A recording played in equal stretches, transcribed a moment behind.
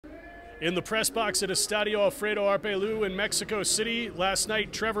In the press box at Estadio Alfredo Arpelu in Mexico City, last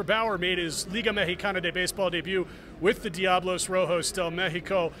night Trevor Bauer made his Liga Mexicana de Beisbol debut with the Diablos Rojos del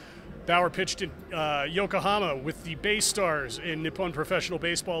Mexico. Bauer pitched in Yokohama with the Bay Stars in Nippon Professional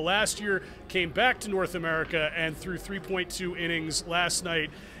Baseball last year, came back to North America and threw 3.2 innings last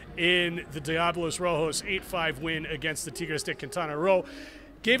night in the Diablos Rojos 8-5 win against the Tigres de Quintana Roo.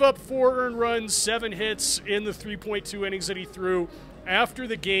 Gave up 4 earned runs, 7 hits in the 3.2 innings that he threw. After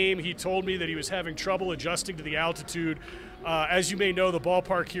the game, he told me that he was having trouble adjusting to the altitude. As you may know, the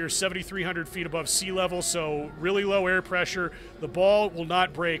ballpark here is 7,300 feet above sea level, so really low air pressure. The ball will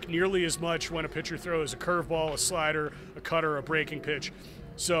not break nearly as much when a pitcher throws a curveball, a slider, a cutter, a breaking pitch.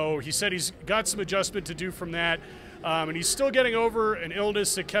 So he said he's got some adjustment to do from that. And he's still getting over an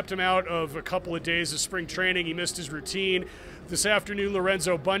illness that kept him out of a couple of days of spring training. He missed his routine. This afternoon,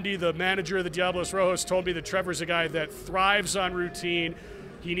 Lorenzo Bundy, the manager of the Diablos Rojos, told me that Trevor's a guy that thrives on routine.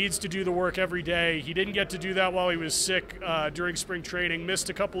 He needs to do the work every day. He didn't get to do that while he was sick during spring training, missed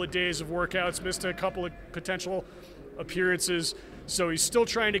a couple of days of workouts, missed a couple of potential appearances. So he's still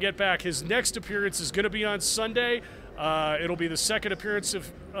trying to get back. His next appearance is going to be on Sunday. It'll be the second appearance of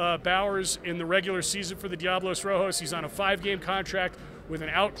Bauer's in the regular season for the Diablos Rojos. He's on a 5-game contract with an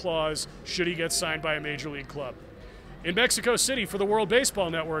out clause should he get signed by a major league club. In Mexico City for the World Baseball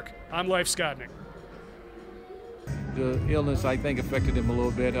Network, I'm Leif Skodnick. The illness, I think, affected him a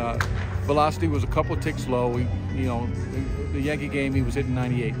little bit. Velocity was a couple ticks low. The Yankee game, he was hitting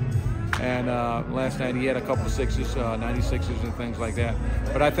 98. And last night he had a couple of sixes, 96s and things like that.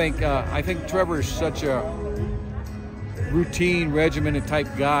 But I think Trevor is such a routine, regimented type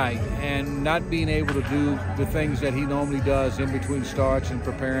guy, and not being able to do the things that he normally does in between starts and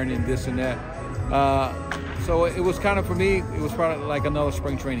preparing and this and that. So it was kind of, for me, it was probably like another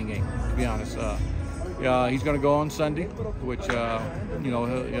spring training game, to be honest. He's going to go on Sunday, which, he'll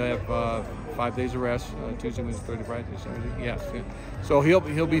have 5 days of rest, Tuesday, Wednesday, Thursday, Friday, Saturday. Yes. Yeah. So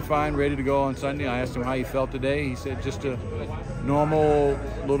he'll be fine, ready to go on Sunday. I asked him how he felt today. He said just a normal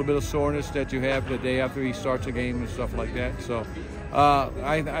little bit of soreness that you have the day after he starts a game and stuff like that. So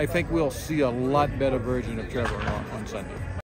I think we'll see a lot better version of Trevor on Sunday.